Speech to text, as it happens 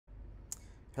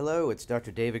Hello, it's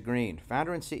Dr. David Green,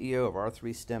 founder and CEO of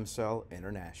R3 Stem Cell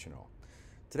International.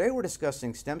 Today we're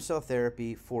discussing stem cell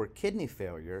therapy for kidney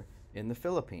failure in the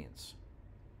Philippines.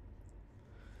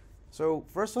 So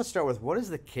first let's start with, what does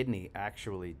the kidney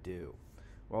actually do?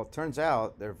 Well, it turns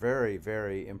out they're very,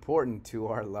 very important to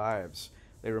our lives.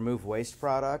 They remove waste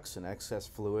products and excess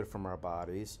fluid from our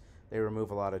bodies. They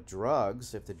remove a lot of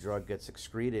drugs. If the drug gets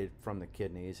excreted from the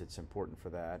kidneys, it's important for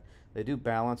that. They do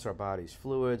balance our body's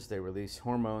fluids. They release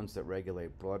hormones that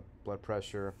regulate blood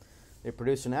pressure. They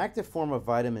produce an active form of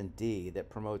vitamin D that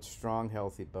promotes strong,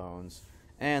 healthy bones,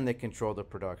 and they control the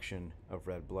production of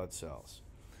red blood cells.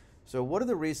 So what are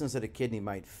the reasons that a kidney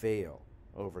might fail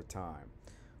over time?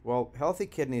 Well, healthy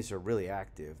kidneys are really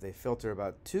active. They filter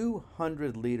about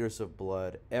 200 liters of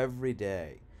blood every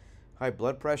day. High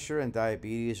blood pressure and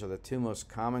diabetes are the two most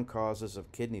common causes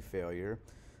of kidney failure.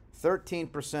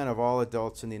 13% of all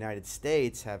adults in the United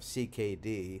States have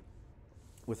CKD.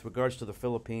 With regards to the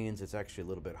Philippines, it's actually a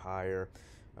little bit higher.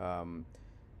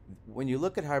 When you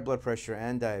look at high blood pressure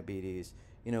and diabetes,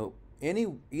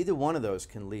 either one of those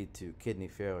can lead to kidney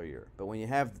failure. But when you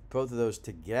have both of those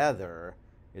together,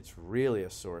 it's really a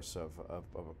source of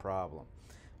a problem.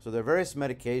 So there are various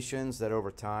medications that over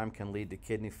time can lead to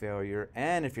kidney failure,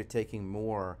 and if you're taking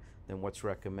more than what's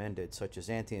recommended, such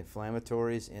as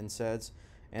anti-inflammatories, NSAIDs,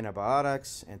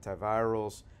 antibiotics,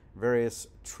 antivirals, various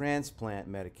transplant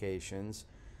medications,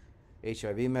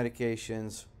 HIV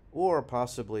medications, or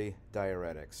possibly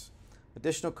diuretics.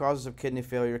 Additional causes of kidney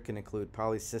failure can include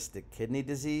polycystic kidney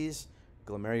disease,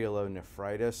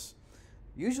 glomerulonephritis.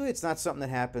 Usually it's not something that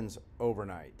happens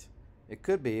overnight. It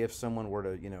could be if someone were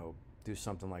to, do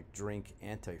something like drink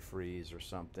antifreeze or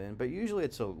something, but usually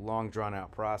it's a long drawn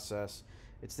out process.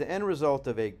 It's the end result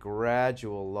of a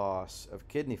gradual loss of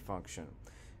kidney function.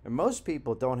 And most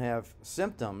people don't have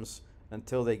symptoms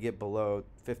until they get below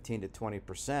 15 to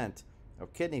 20%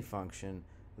 of kidney function.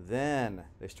 Then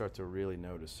they start to really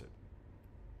notice it.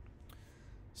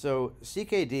 So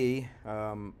CKD,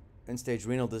 end-stage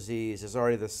renal disease, is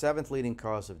already the 7th leading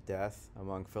cause of death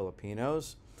among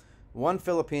Filipinos. One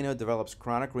Filipino develops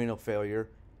chronic renal failure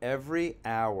every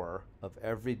hour of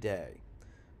every day.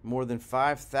 More than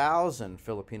 5,000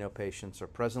 Filipino patients are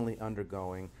presently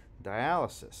undergoing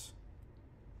dialysis.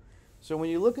 So when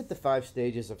you look at the 5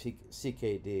 stages of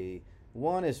CKD,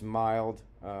 one is mild,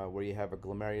 where you have a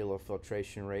glomerular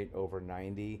filtration rate over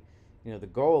 90. The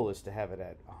goal is to have it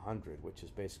at 100, which is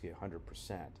basically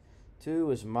 100%.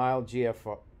 2 is mild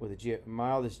GFR,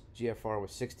 mild is GFR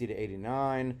with 60 to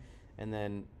 89, and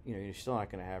then you're still not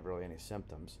going to have really any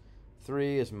symptoms.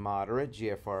 3 is moderate,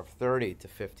 GFR of 30 to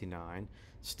 59.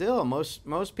 Still,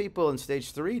 most people in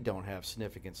stage 3 don't have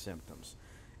significant symptoms.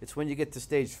 It's when you get to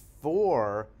stage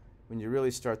 4 when you really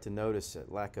start to notice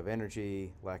it. Lack of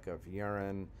energy, lack of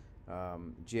urine,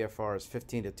 GFR is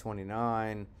 15 to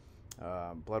 29.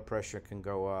 Blood pressure can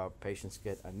go up. Patients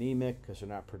get anemic because they're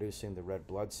not producing the red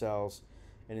blood cells.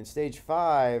 And in stage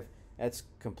 5, that's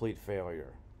complete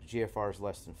failure. GFR is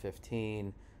less than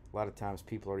 15. A lot of times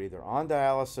people are either on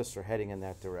dialysis or heading in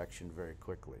that direction very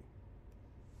quickly.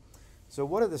 So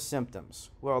what are the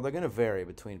symptoms? Well, they're going to vary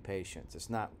between patients. It's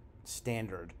not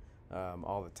standard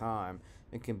all the time.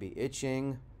 It can be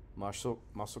itching, muscle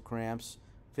cramps,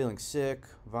 feeling sick,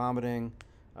 vomiting,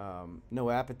 no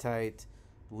appetite,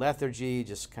 lethargy,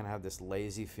 just kind of have this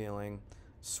lazy feeling,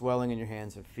 swelling in your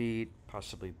hands and feet,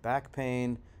 possibly back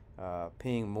pain,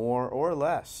 peeing more or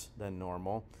less than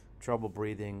normal, trouble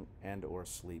breathing and or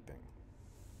sleeping.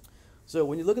 So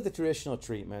when you look at the traditional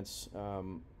treatments,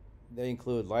 they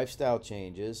include lifestyle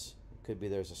changes. It could be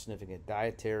there's a significant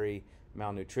dietary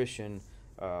malnutrition.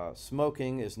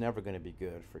 Smoking is never going to be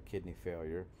good for kidney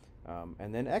failure.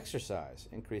 And then exercise,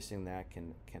 increasing that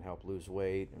can help lose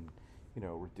weight and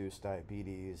reduce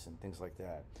diabetes and things like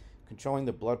that. Controlling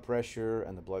the blood pressure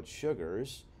and the blood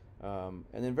sugars, and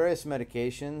then various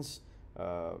medications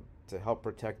to help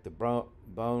protect the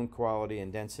bone quality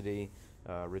and density,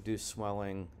 reduce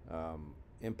swelling,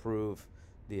 improve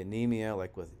the anemia,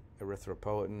 like with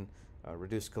erythropoietin,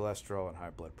 reduce cholesterol and high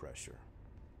blood pressure.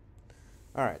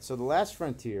 All right, so the last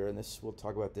frontier, and we'll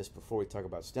talk about this before we talk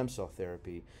about stem cell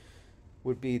therapy,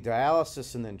 would be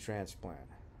dialysis and then transplant.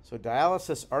 So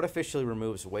dialysis artificially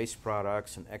removes waste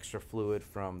products and extra fluid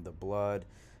from the blood.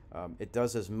 It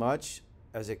does as much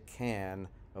as it can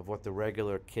of what the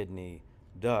regular kidney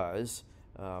does,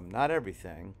 not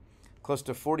everything. Close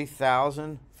to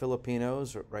 40,000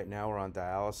 Filipinos right now are on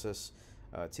dialysis.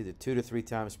 It's either 2 to 3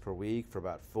 times per week for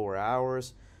about 4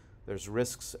 hours. There's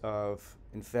risks of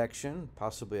infection,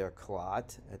 possibly a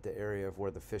clot at the area of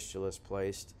where the fistula is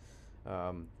placed.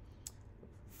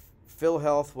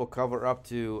 PhilHealth will cover up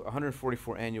to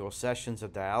 144 annual sessions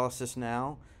of dialysis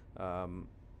now,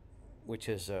 which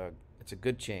is it's a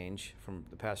good change from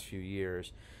the past few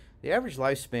years. The average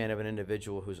lifespan of an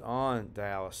individual who's on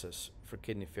dialysis for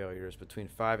kidney failure is between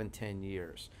 5 and 10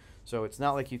 years. So it's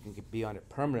not like you can be on it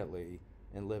permanently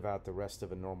and live out the rest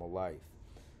of a normal life.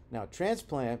 Now,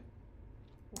 transplant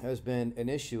has been an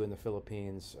issue in the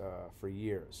Philippines for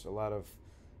years. A lot of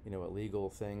illegal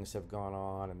things have gone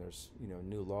on, and there's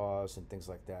new laws and things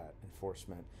like that,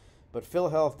 enforcement. But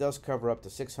PhilHealth does cover up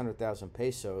to 600,000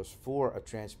 pesos for a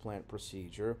transplant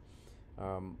procedure.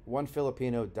 One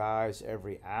Filipino dies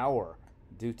every hour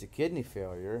due to kidney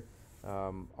failure.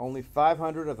 Only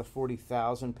 500 of the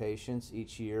 40,000 patients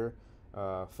each year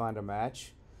find a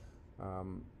match.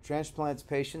 Transplant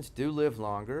patients do live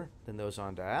longer than those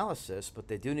on dialysis, but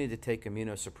they do need to take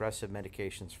immunosuppressive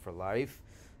medications for life.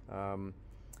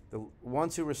 The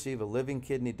ones who receive a living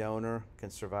kidney donor can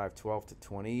survive 12 to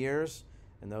 20 years,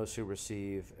 and those who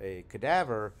receive a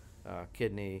cadaver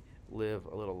kidney live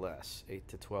a little less, 8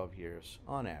 to 12 years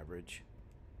on average.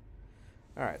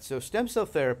 All right, so stem cell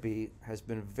therapy has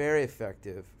been very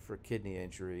effective for kidney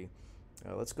injury.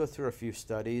 Let's go through a few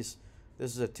studies.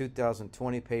 This is a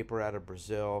 2020 paper out of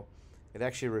Brazil. It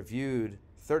actually reviewed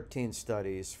 13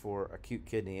 studies for acute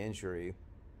kidney injury.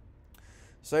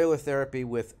 Cellular therapy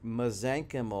with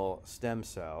mesenchymal stem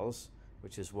cells,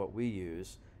 which is what we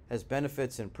use, has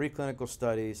benefits in preclinical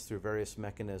studies through various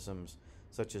mechanisms,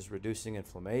 such as reducing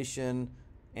inflammation,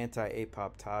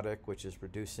 anti-apoptotic, which is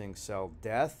reducing cell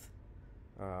death,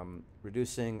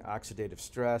 reducing oxidative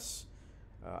stress,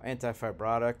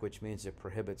 antifibrotic, which means it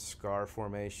prohibits scar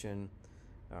formation,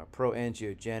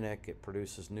 proangiogenic, it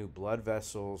produces new blood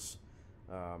vessels,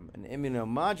 and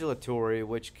immunomodulatory,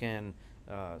 which can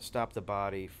stop the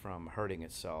body from hurting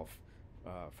itself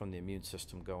from the immune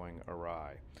system going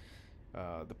awry.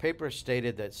 The paper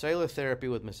stated that cellular therapy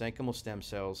with mesenchymal stem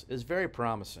cells is very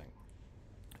promising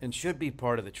and should be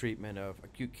part of the treatment of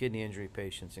acute kidney injury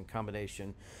patients in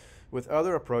combination with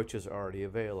other approaches already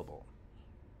available.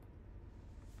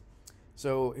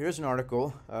 So here's an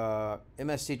article,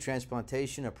 MSC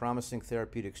Transplantation, a promising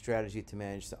therapeutic strategy to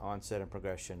manage the onset and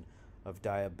progression of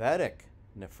diabetic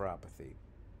nephropathy.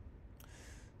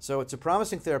 So it's a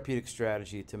promising therapeutic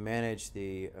strategy to manage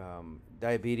the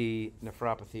diabetes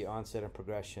nephropathy onset and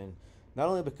progression, not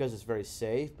only because it's very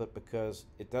safe, but because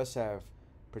it does have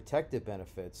protective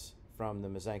benefits from the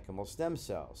mesenchymal stem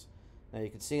cells. Now you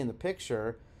can see in the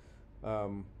picture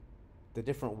the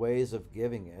different ways of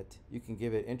giving it. You can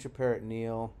give it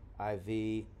intraperitoneal,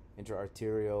 IV,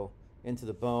 intraarterial, into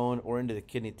the bone, or into the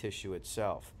kidney tissue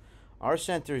itself. Our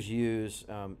centers use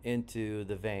into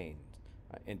the vein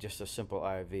in just a simple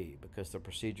IV because the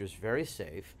procedure is very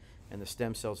safe and the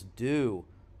stem cells do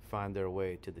find their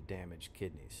way to the damaged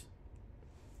kidneys.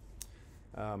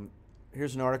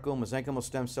 Here's an article, mesenchymal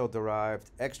stem cell derived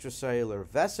extracellular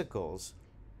vesicles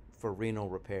for renal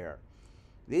repair.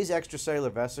 These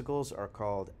extracellular vesicles are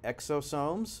called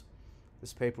exosomes.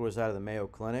 This paper was out of the Mayo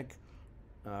Clinic.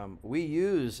 We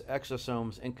use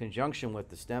exosomes in conjunction with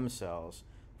the stem cells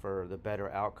for the better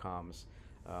outcomes.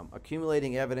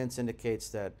 Accumulating evidence indicates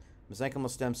that mesenchymal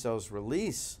stem cells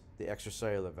release the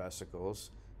extracellular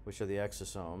vesicles, which are the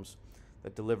exosomes,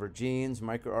 that deliver genes,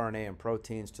 microRNA, and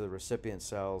proteins to the recipient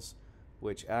cells,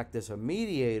 which act as a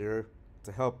mediator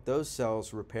to help those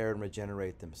cells repair and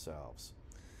regenerate themselves.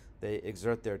 They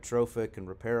exert their trophic and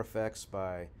repair effects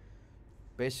by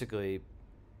basically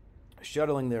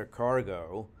shuttling their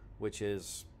cargo, which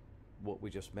is what we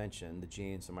just mentioned, the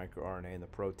genes, the microRNA, and the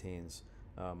proteins,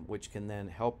 which can then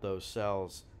help those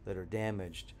cells that are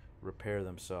damaged repair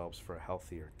themselves for a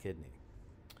healthier kidney.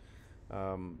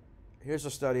 Here's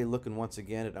a study looking once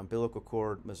again at umbilical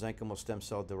cord mesenchymal stem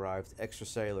cell derived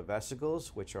extracellular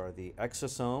vesicles, which are the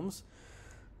exosomes,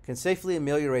 can safely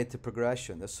ameliorate the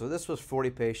progression. So this was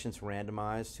 40 patients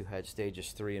randomized who had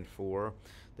stages 3 and 4.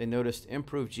 They noticed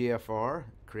improved GFR,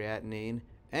 creatinine,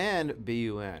 and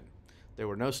BUN. There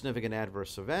were no significant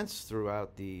adverse events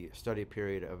throughout the study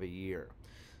period of a year.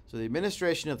 So the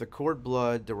administration of the cord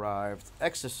blood derived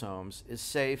exosomes is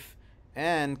safe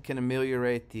and can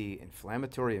ameliorate the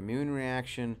inflammatory immune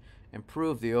reaction,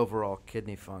 improve the overall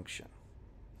kidney function.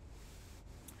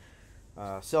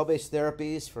 Cell-based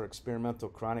therapies for experimental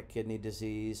chronic kidney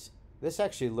disease. This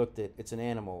actually looked at, it's an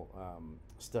animal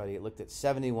study. It looked at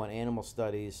 71 animal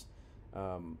studies.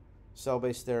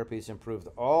 Cell-based therapies improved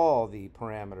all the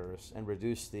parameters and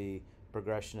reduced the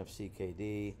progression of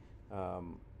CKD.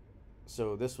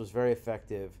 So this was very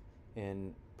effective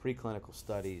in preclinical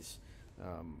studies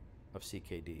of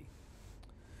CKD.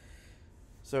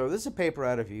 So this is a paper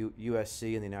out of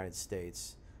USC in the United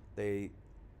States. They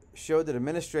showed that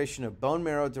administration of bone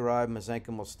marrow-derived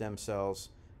mesenchymal stem cells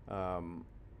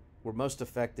were most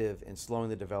effective in slowing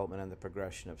the development and the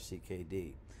progression of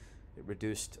CKD. It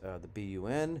reduced the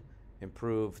BUN,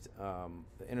 improved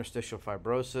the interstitial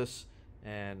fibrosis,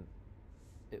 and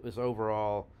it was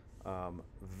overall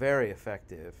very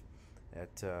effective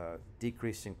at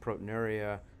decreasing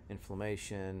proteinuria,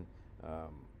 inflammation,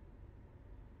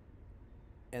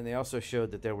 and they also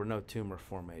showed that there were no tumor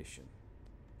formation.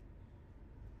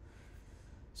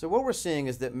 So what we're seeing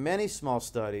is that many small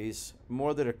studies,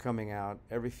 more that are coming out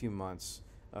every few months,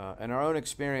 and our own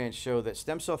experience show that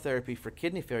stem cell therapy for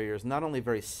kidney failure is not only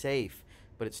very safe,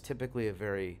 but it's typically a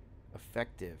very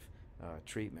effective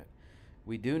treatment.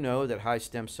 We do know that high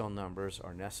stem cell numbers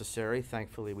are necessary.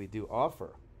 Thankfully, we do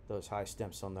offer those high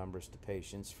stem cell numbers to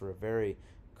patients for a very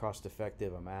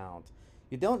cost-effective amount.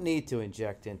 You don't need to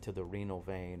inject into the renal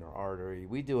vein or artery.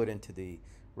 We do it into the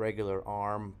regular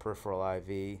arm peripheral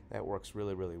IV. That works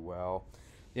really, really well.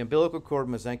 The umbilical cord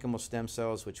mesenchymal stem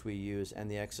cells, which we use, and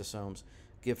the exosomes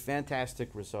give fantastic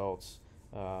results.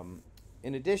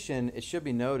 In addition, it should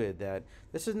be noted that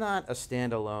this is not a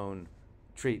standalone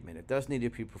treatment. It does need to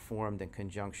be performed in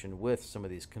conjunction with some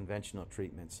of these conventional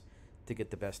treatments to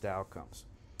get the best outcomes.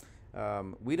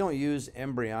 We don't use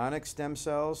embryonic stem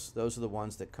cells. Those are the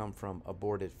ones that come from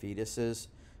aborted fetuses.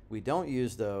 We don't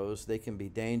use those. They can be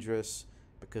dangerous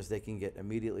because they can get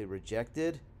immediately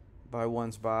rejected by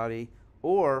one's body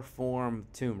or form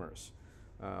tumors.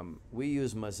 We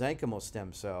use mesenchymal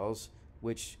stem cells,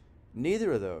 which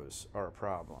neither of those are a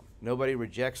problem. Nobody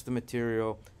rejects the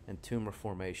material, and tumor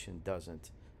formation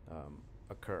doesn't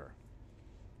occur.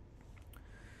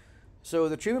 So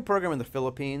the treatment program in the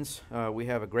Philippines, we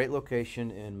have a great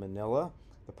location in Manila.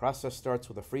 The process starts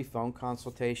with a free phone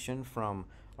consultation from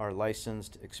our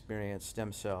licensed, experienced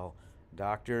stem cell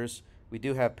doctors. We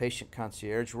do have patient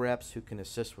concierge reps who can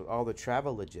assist with all the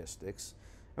travel logistics.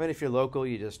 I mean, if you're local,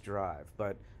 you just drive.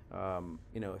 But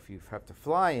you know, if you have to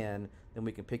fly in, then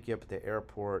we can pick you up at the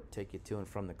airport, take you to and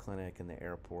from the clinic and the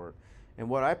airport. And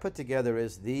what I put together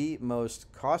is the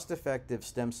most cost-effective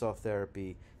stem cell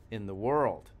therapy in the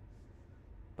world,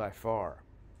 by far.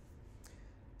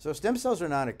 So stem cells are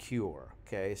not a cure,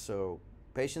 okay? So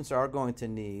patients are going to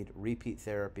need repeat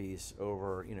therapies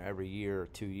over, you know, every year or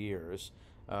 2 years.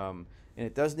 And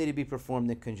it does need to be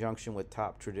performed in conjunction with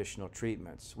top traditional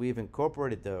treatments. We've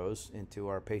incorporated those into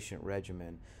our patient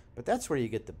regimen, but that's where you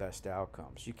get the best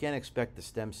outcomes. You can't expect the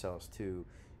stem cells to,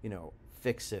 you know,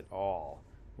 fix it all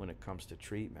when it comes to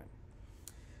treatment.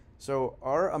 So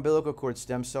our umbilical cord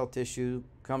stem cell tissue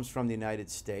comes from the United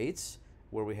States,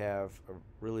 where we have a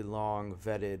really long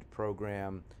vetted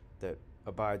program that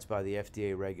abides by the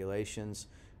FDA regulations.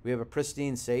 We have a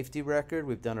pristine safety record.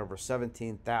 We've done over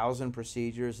 17,000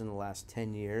 procedures in the last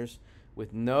 10 years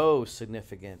with no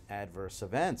significant adverse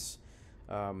events.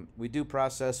 We do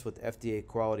process with FDA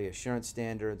quality assurance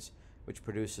standards, which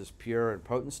produces pure and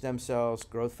potent stem cells,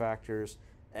 growth factors,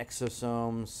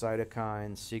 exosomes,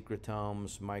 cytokines,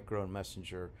 secretomes, micro and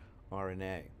messenger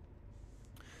RNA.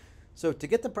 So to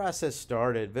get the process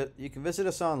started, you can visit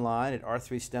us online at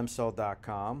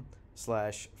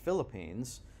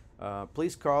r3stemcell.com/Philippines.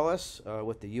 Please call us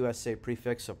with the USA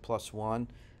prefix of +1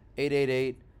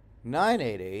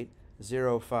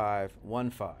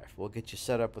 888-988-0515. We'll get you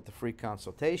set up with a free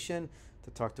consultation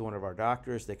to talk to one of our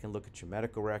doctors. They can look at your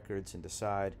medical records and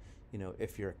decide, you know,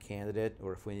 if you're a candidate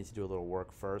or if we need to do a little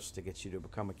work first to get you to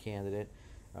become a candidate.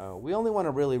 We only want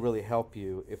to really help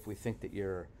you if we think that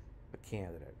you're a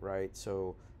candidate, right?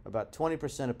 So about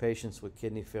 20% of patients with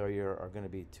kidney failure are going to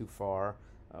be too far.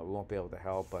 We won't be able to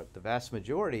help, but the vast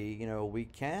majority, you know, we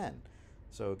can.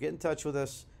 So get in touch with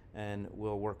us and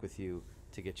we'll work with you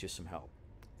to get you some help.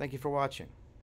 Thank you for watching.